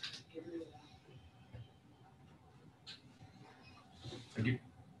 Thank you.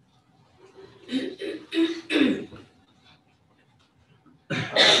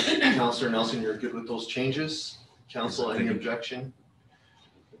 Councillor Nelson, you're good with those changes? Council, any objection?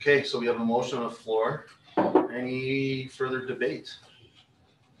 Okay, so we have a motion on the floor. Any further debate?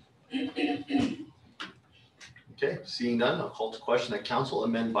 Okay, seeing none, I'll call to question that council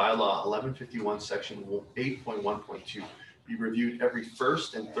amend bylaw 1151 section 8.1.2 be reviewed every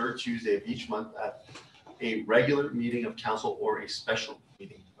first and third Tuesday of each month at a regular meeting of council or a special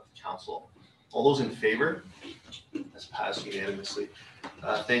meeting of council. All those in favor? That's passed unanimously.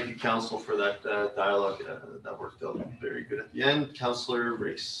 Thank you, council, for that dialogue. That worked out very good at the end. Councillor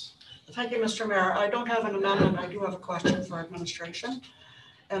Race. Thank you, Mr. Mayor. I don't have an amendment. I do have a question for administration.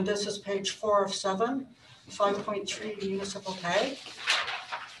 And this is page 4 of 7, 5.3 municipal tag.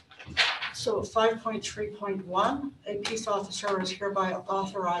 So 5.3.1, a peace officer is hereby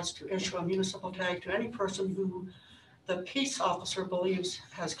authorized to issue a municipal tag to any person who the peace officer believes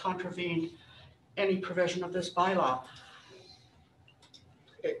has contravened any provision of this bylaw.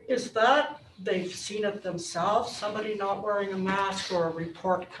 Is that they've seen it themselves, somebody not wearing a mask, or a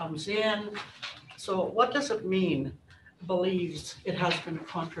report comes in? So what does it mean, believes it has been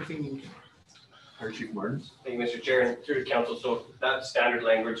contravened? Fire Chief Martins. Thank you, Mr. Chair, and through the council. So that's standard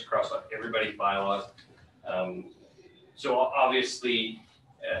language across everybody's bylaws. So obviously,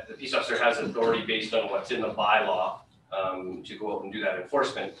 the peace officer has authority based on what's in the bylaw to go out and do that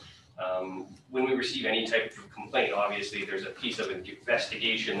enforcement. When we receive any type of complaint, obviously there's a piece of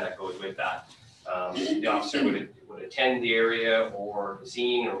investigation that goes with that. The officer would attend the area or the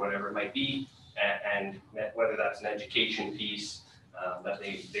scene or whatever it might be, and whether that's an education piece that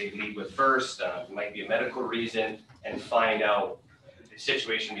they lead with first, it might be a medical reason, and find out the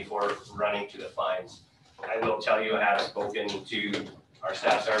situation before running to the fines. I will tell you, I have spoken to our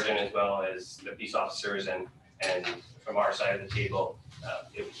staff sergeant as well as the peace officers, and from our side of the table,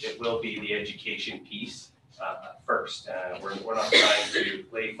 it will be the education piece first. We're not trying to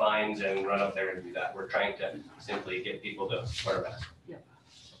lay fines and run up there and do that. We're trying to simply get people to wear a mask. Yeah.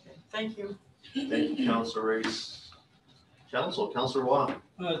 Okay. Thank you. Thank you, Councillor Race. Councillor Waugh.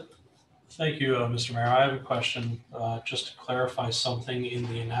 Thank you, Mr. Mayor. I have a question just to clarify something in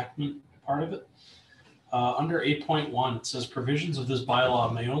the enactment part of it. Under 8.1, it says provisions of this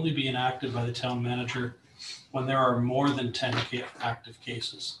bylaw may only be enacted by the town manager when there are more than 10 active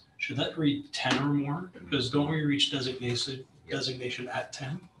cases. Should that read 10 or more? Because don't we reach designation at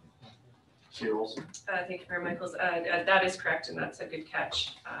 10? Chair Olson. Thank you, Mayor Michaels. That is correct, and that's a good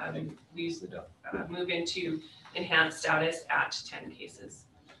catch. We move into enhanced status at 10 cases.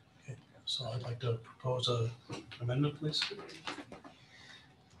 Okay, so I'd like to propose an amendment, please.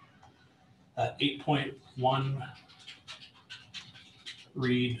 8.1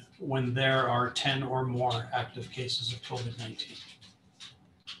 read when there are 10 or more active cases of COVID-19.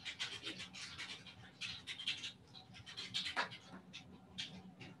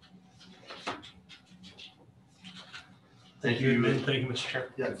 Thank you. Thank you, Mr. Chair.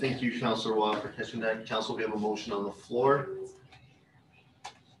 Yeah, thank you, Councillor Waugh, for catching that. Council, we have a motion on the floor.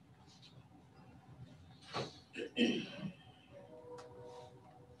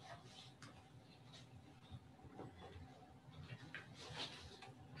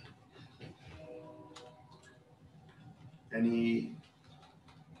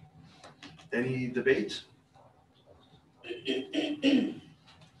 Any debate?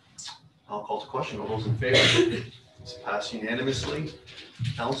 I'll call to question. All those in favor? It's passed unanimously.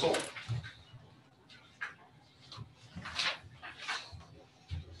 Council?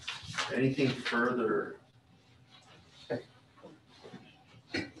 Anything further?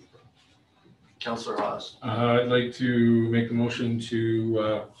 Councillor Haas. I'd like to make a motion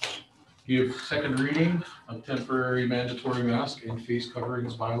to give second reading of temporary mandatory mask and face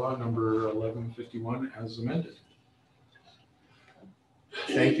coverings bylaw number 1151 as amended.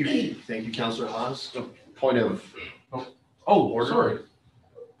 Thank you, Councillor Haas. Point of, Oh, sorry.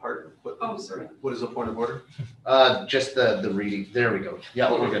 Pardon? Oh, sorry. What is the point of order? just the reading. There we go.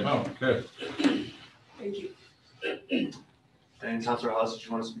 Yeah, we're good. Oh, good. Thank you. And Councillor Haas, did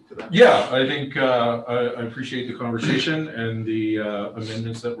you want to speak to that? Yeah, I think I appreciate the conversation and the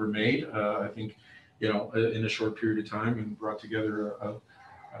amendments that were made. I think, in a short period of time and brought together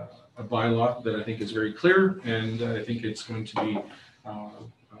a bylaw that I think is very clear, and I think it's going to be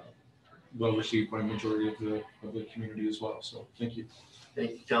well received by a majority of the community as well. So thank you.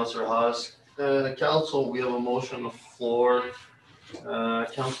 Thank you, Councillor Haas. Council, we have a motion on the floor.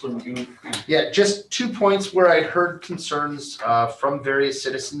 Councillor McGoon. Yeah, just 2 points where I'd heard concerns from various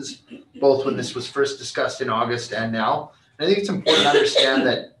citizens, both when this was first discussed in August and now. And I think it's important to understand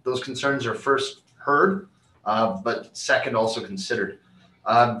that those concerns are first heard, but second also considered.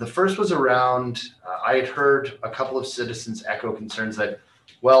 The first was around, I had heard a couple of citizens echo concerns that,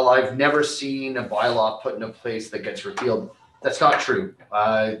 well, I've never seen a bylaw put into place that gets repealed. That's not true.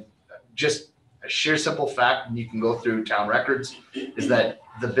 Just a sheer simple fact, and you can go through town records, is that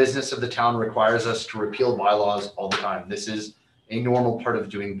the business of the town requires us to repeal bylaws all the time. This is a normal part of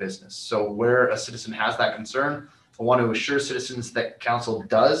doing business. So where a citizen has that concern, I want to assure citizens that council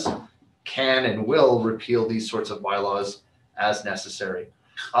does, can, and will repeal these sorts of bylaws as necessary.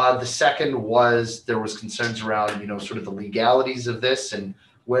 The second was there was concerns around, sort of the legalities of this and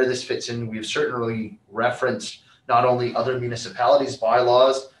where this fits in. We've certainly referenced not only other municipalities'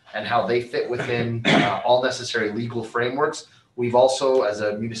 bylaws and how they fit within all necessary legal frameworks. We've also, as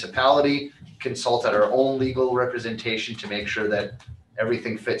a municipality, consulted our own legal representation to make sure that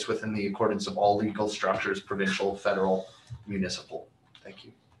everything fits within the accordance of all legal structures, provincial, federal, municipal. Thank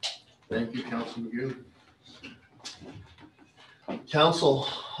you. Thank you, Councillor McGoon. Council,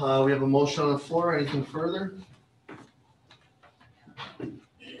 we have a motion on the floor. Anything further?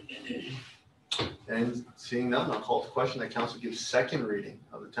 And seeing none, I'll call to question that council gives second reading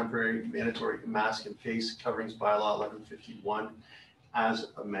of the temporary mandatory mask and face coverings bylaw 1151 as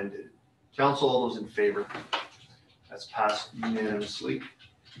amended. Council, all those in favor? That's passed unanimously.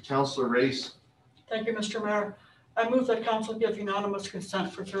 Councillor Race. Thank you, Mr. Mayor. I move that council give unanimous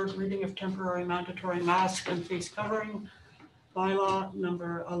consent for third reading of temporary mandatory mask and face covering bylaw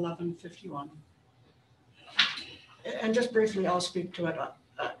number 1151. And just briefly, I'll speak to it.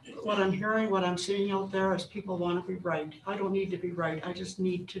 What I'm hearing, what I'm seeing out there is people want to be right. I don't need to be right. I just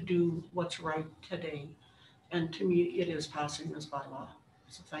need to do what's right today. And to me, it is passing this bylaw.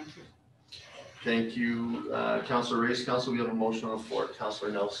 So thank you. Thank you, Councillor Race. Council, we have a motion on the floor.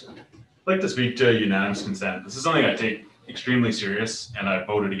 Councillor Nelson. I'd like to speak to unanimous consent. This is something I take extremely serious, and I've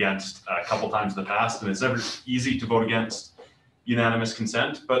voted against a couple times in the past, and it's never easy to vote against unanimous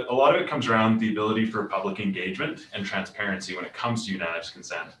consent, but a lot of it comes around the ability for public engagement and transparency when it comes to unanimous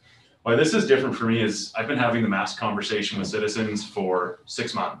consent. Why this is different for me is I've been having the mask conversation with citizens for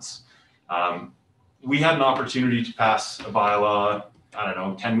 6 months. We had an opportunity to pass a bylaw,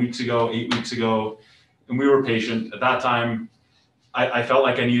 10 weeks ago, 8 weeks ago, and we were patient. At that time, I felt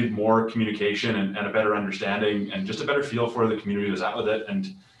like I needed more communication and a better understanding and just a better feel for the community was at with it.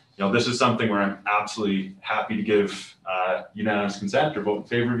 And this is something where I'm absolutely happy to give unanimous consent or vote in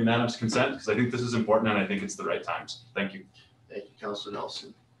favor of unanimous consent because I think this is important and I think it's the right times. Thank you. Thank you, Councillor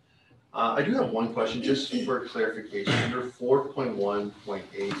Nelson. I do have one question just for clarification. Under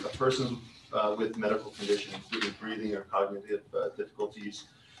 4.1.8, a person with medical condition, including breathing or cognitive difficulties,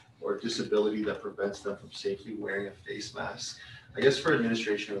 or disability that prevents them from safely wearing a face mask. I guess for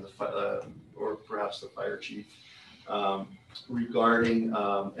administration or perhaps the fire chief, regarding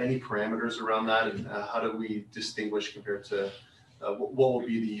any parameters around that, and how do we distinguish compared to what will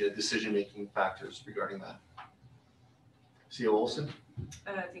be the decision-making factors regarding that? CEO Olson?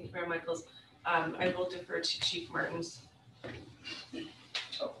 Thank you, Mayor Michaels. I will defer to Chief Martins.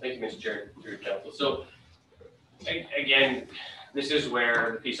 Oh, thank you, Mr. Chair, through council. So again, this is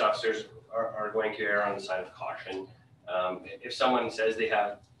where the peace officers are going to err on the side of caution. If someone says they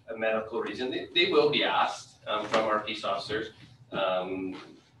have a medical reason, they will be asked from our peace officers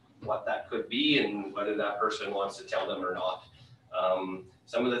what that could be and whether that person wants to tell them or not.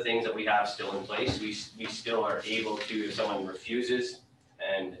 Some of the things that we have still in place, we still are able to, if someone refuses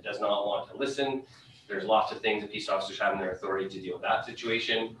and does not want to listen, there's lots of things that peace officers have in their authority to deal with that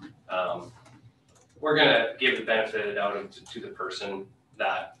situation. We're gonna give the benefit of the doubt to the person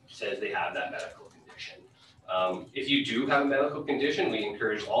that says they have that medical condition. If you do have a medical condition, we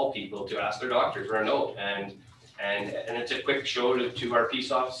encourage all people to ask their doctor for a note, and it's a quick show to our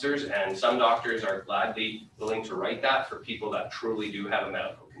peace officers, and some doctors are gladly willing to write that for people that truly do have a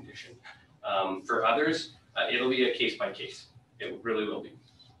medical condition. For others, it'll be a case by case. It really will be.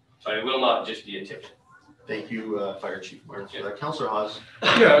 So it will not just be a tip. Thank you, Fire Chief Martins, for that. Councillor Hawes.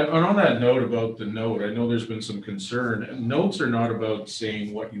 Yeah, and on that note about the note, I know there's been some concern. Notes are not about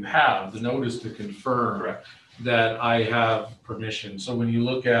saying what you have. The note is to confirm that I have permission. So when you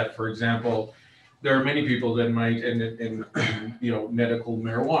look at, for example, there are many people that might, in medical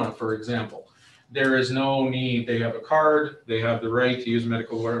marijuana, for example, there is no need. They have a card. They have the right to use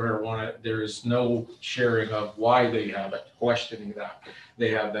medical marijuana. There is no sharing of why they have it, questioning that. They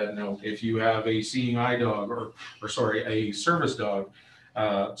have that note. If you have a seeing eye dog or a service dog,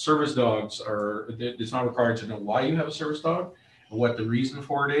 service dogs it's not required to know why you have a service dog, what the reason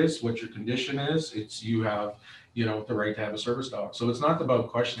for it is, what your condition is. It's you have, the right to have a service dog. So it's not about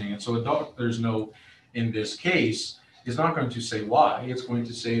questioning it. So a doctor's note in this case is not going to say why. It's going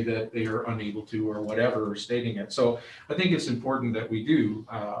to say that they are unable to or whatever, stating it. So I think it's important that we do,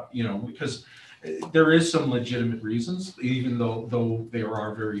 because there is some legitimate reasons, even though there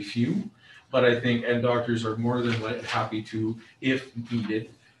are very few. But I think, and doctors are more than happy to, if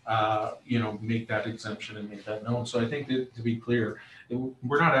needed, make that exemption and make that known. So I think that, to be clear,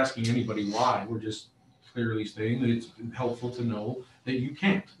 we're not asking anybody why. We're just clearly stating that it's helpful to know that you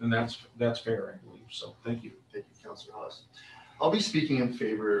can't, and that's fair, I believe. So thank you. Thank you, Councillor Hawes. I'll be speaking in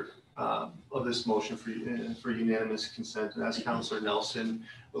favor of this motion for unanimous consent. And as Councillor Nelson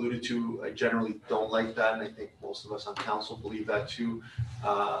alluded to, I generally don't like that, and I think most of us on council believe that too.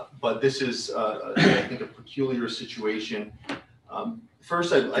 But this is, I think, a peculiar situation.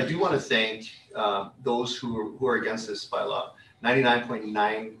 First, I do want to thank those who are against this bylaw.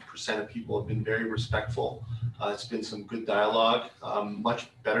 99.9% of people have been very respectful. It's been some good dialogue, much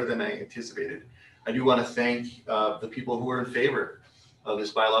better than I anticipated. I do want to thank the people who are in favor of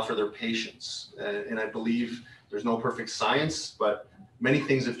this bylaw for their patience. And I believe there's no perfect science, but many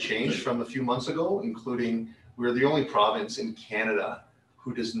things have changed from a few months ago, including we're the only province in Canada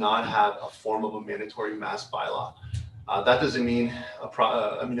who does not have a form of a mandatory mask bylaw. That doesn't mean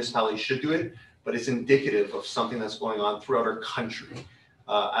a municipality should do it, but it's indicative of something that's going on throughout our country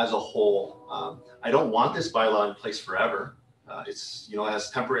as a whole. I don't want this bylaw in place forever. It's, it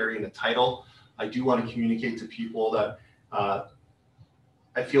has temporary in the title. I do want to communicate to people that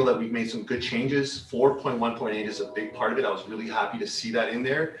I feel that we've made some good changes. 4.1.8 is a big part of it. I was really happy to see that in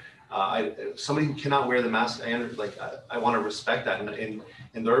there. Somebody who cannot wear the mask, I want to respect that.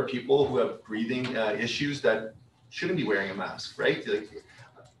 And there are people who have breathing issues that shouldn't be wearing a mask, right?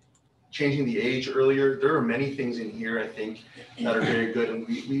 Changing the age earlier. There are many things in here, I think, that are very good. And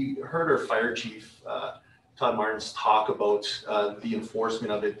we heard our fire chief, Todd Martins, talk about the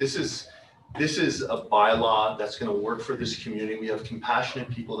enforcement of it. This is a bylaw that's going to work for this community. We have compassionate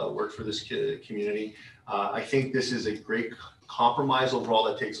people that work for this community. I think this is a great compromise overall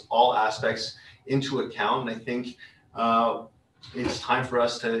that takes all aspects into account. And I think it's time for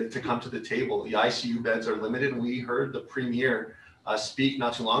us to come to the table. The ICU beds are limited. We heard the Premier speak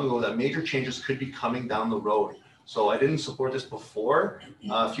not too long ago that major changes could be coming down the road. So I didn't support this before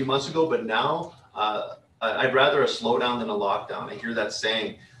a few months ago, but now I'd rather a slowdown than a lockdown. I hear that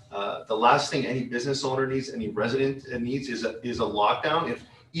saying. The last thing any business owner needs, any resident needs, is a lockdown.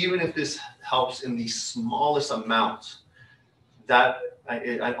 Even if this helps in the smallest amount, that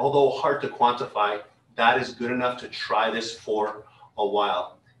although hard to quantify, that is good enough to try this for a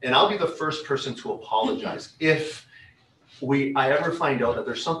while. And I'll be the first person to apologize if I ever find out that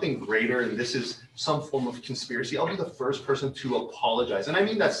there's something greater and this is some form of conspiracy, I'll be the first person to apologize. And I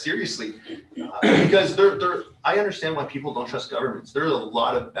mean that seriously, because I understand why people don't trust governments. There are a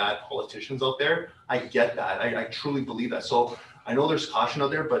lot of bad politicians out there. I get that. I truly believe that. So I know there's caution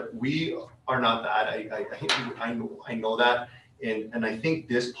out there, but we are not that. I know that. And I think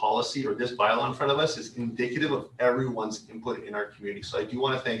this policy or this bylaw in front of us is indicative of everyone's input in our community. So I do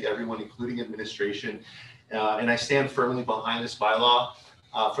want to thank everyone, including administration. And I stand firmly behind this bylaw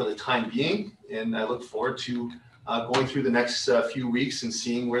for the time being. And I look forward to going through the next few weeks and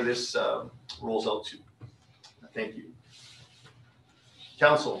seeing where this rolls out to. Thank you.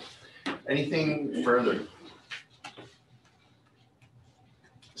 Council, anything further?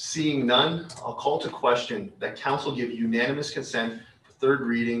 Seeing none, I'll call to question that council give unanimous consent for third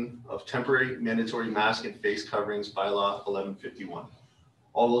reading of temporary mandatory mask and face coverings bylaw 1151.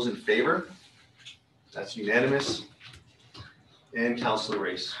 All those in favor? That's unanimous. And Councillor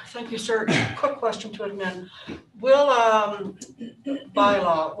Race. Thank you, sir. Quick question to admin. Will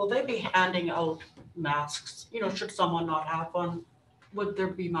bylaw, will they be handing out masks? You know, should someone not have one, would there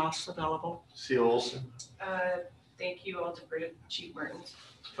be masks available? C.O. Olson. Thank you. I'll defer to Chief Martins.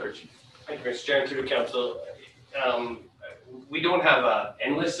 Fire Chief. Thank you, Mr. Chair, through the council. We don't have an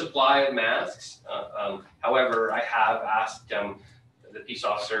endless supply of masks. However, I have asked the peace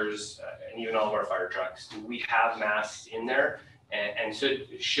officers and even all of our fire trucks, do we have masks in there? And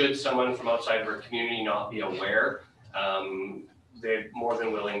should someone from outside of our community not be aware, they're more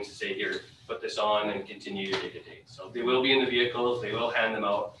than willing to say, here, put this on and continue your day-to-day. So they will be in the vehicles, they will hand them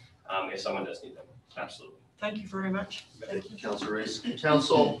out if someone does need them, absolutely. Thank you very much. Thank you, Councillor Race.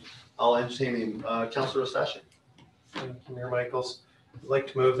 Council, I'll entertain Councillor Ostache. Thank you, Mayor Michaels. I'd like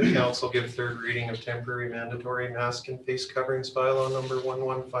to move the council give third reading of temporary mandatory mask and face coverings bylaw number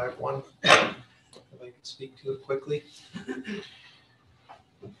 1151. If I could speak to it quickly.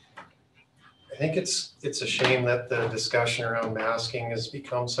 I think it's a shame that the discussion around masking has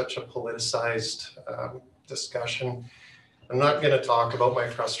become such a politicized discussion. I'm not going to talk about my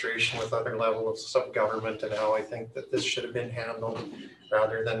frustration with other levels of government and how I think that this should have been handled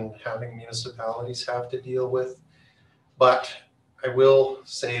rather than having municipalities have to deal with. But I will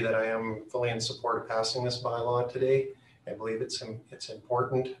say that I am fully in support of passing this bylaw today. I believe it's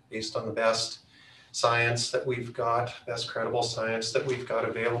important based on the best science that we've got, best credible science that we've got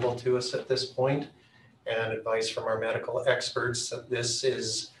available to us at this point, and advice from our medical experts that this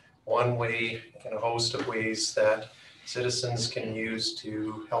is one way in a host of ways that citizens can use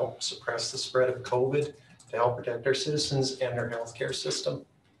to help suppress the spread of COVID, to help protect our citizens and our healthcare system.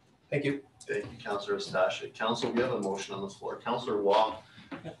 Thank you. Thank you, Councillor Ostache. Council, we have a motion on the floor. Councillor Waugh.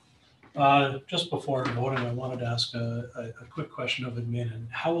 Just before voting, I wanted to ask a quick question of admin. And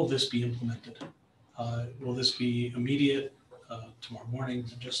how will this be implemented? Will this be immediate tomorrow morning?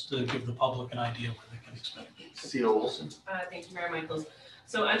 Just to give the public an idea what they can expect. C.O. Olson. Thank you, Mayor Michaels.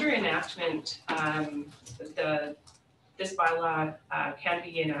 So under enactment, this bylaw can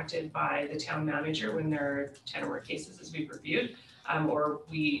be enacted by the town manager when there are 10 or more cases, as we've reviewed, or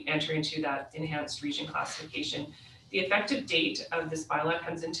we enter into that enhanced region classification. The effective date of this bylaw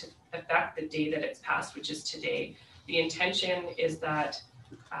comes into effect the day that it's passed, which is today. The intention is that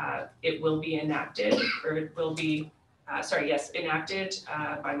it will be enacted, or it will be, enacted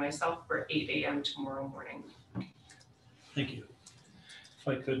by myself for 8 a.m. tomorrow morning. Thank you. If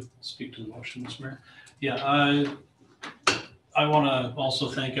I could speak to the motion, Mr. Mayor. Yeah, I want to also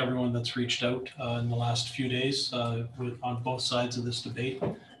thank everyone that's reached out in the last few days on both sides of this debate.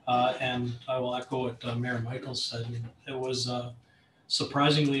 And I will echo what Mayor Michaels said. It was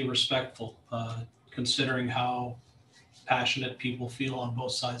surprisingly respectful, considering how passionate people feel on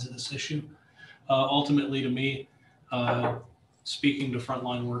both sides of this issue. Ultimately, to me, speaking to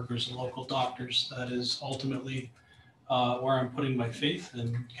frontline workers and local doctors, that is ultimately where I'm putting my faith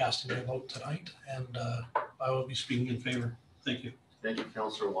and casting my vote tonight. And I will be speaking in favor. Thank you. Thank you,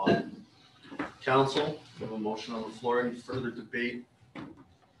 Councillor Waugh. Council, we have a motion on the floor. Any further debate?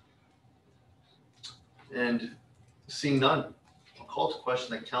 And seeing none, I'll call to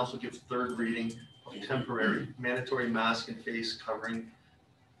question that council give third reading of temporary mandatory mask and face covering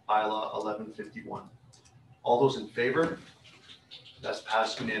bylaw 1151. All those in favor? That's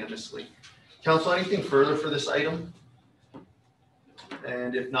passed unanimously. Council, anything further for this item?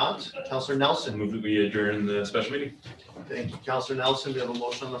 And if not, Councillor Nelson. Move that we adjourn the special meeting. Thank you, Councillor Nelson. We have a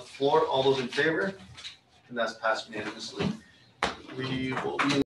motion on the floor. All those in favor? And that's passed unanimously. We will be